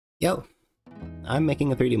Yo! I'm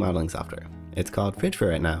making a 3D modeling software. It's called Fridge for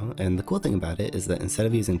right now, and the cool thing about it is that instead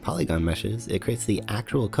of using polygon meshes, it creates the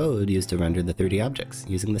actual code used to render the 3D objects,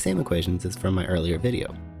 using the same equations as from my earlier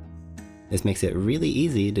video. This makes it really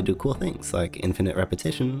easy to do cool things like infinite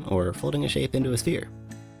repetition or folding a shape into a sphere.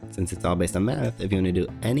 Since it's all based on math, if you want to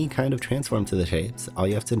do any kind of transform to the shapes, all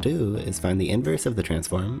you have to do is find the inverse of the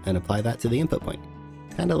transform and apply that to the input point.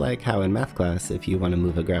 Kinda like how in math class, if you want to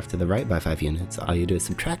move a graph to the right by 5 units, all you do is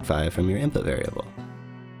subtract 5 from your input variable.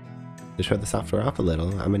 To show the software off a little,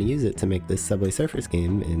 I'm going to use it to make this Subway Surfers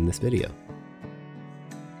game in this video.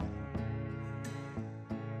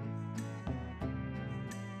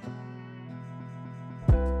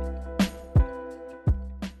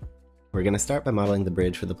 We're going to start by modeling the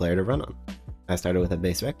bridge for the player to run on. I started with a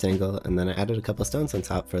base rectangle, and then I added a couple stones on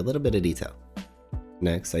top for a little bit of detail.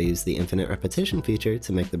 Next, I used the infinite repetition feature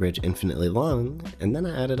to make the bridge infinitely long, and then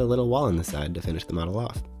I added a little wall on the side to finish the model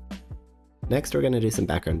off. Next, we're going to do some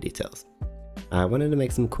background details. I wanted to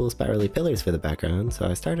make some cool spirally pillars for the background, so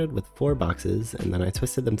I started with 4 boxes, and then I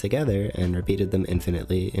twisted them together and repeated them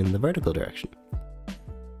infinitely in the vertical direction.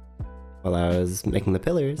 While I was making the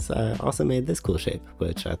pillars, I also made this cool shape,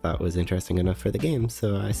 which I thought was interesting enough for the game,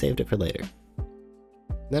 so I saved it for later.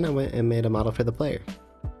 Then I went and made a model for the player.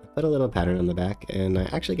 I put a little pattern on the back, and I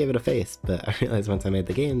actually gave it a face, but I realized once I made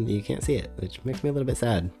the game, you can't see it, which makes me a little bit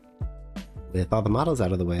sad. With all the models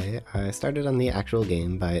out of the way, I started on the actual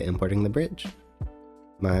game by importing the bridge.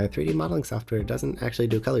 My 3D modeling software doesn't actually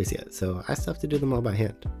do colors yet, so I still have to do them all by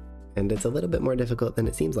hand. And it's a little bit more difficult than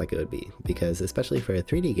it seems like it would be, because especially for a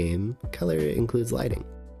 3D game, color includes lighting.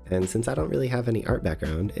 And since I don't really have any art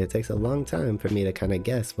background, it takes a long time for me to kinda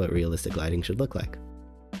guess what realistic lighting should look like.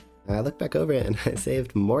 I looked back over it and I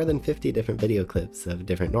saved more than 50 different video clips of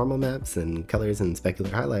different normal maps and colors and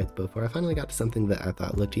specular highlights before I finally got to something that I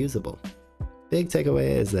thought looked usable. Big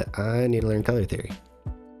takeaway is that I need to learn color theory.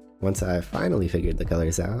 Once I finally figured the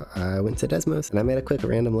colors out, I went to Desmos and I made a quick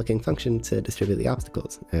random looking function to distribute the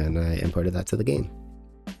obstacles, and I imported that to the game.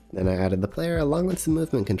 Then I added the player along with some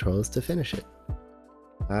movement controls to finish it.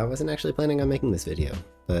 I wasn't actually planning on making this video,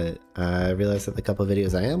 but I realized that the couple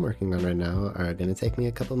videos I am working on right now are going to take me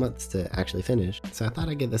a couple months to actually finish, so I thought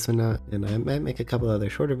I'd get this one out, and I might make a couple other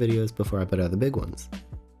shorter videos before I put out the big ones.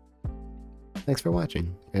 Thanks for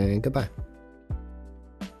watching, and goodbye.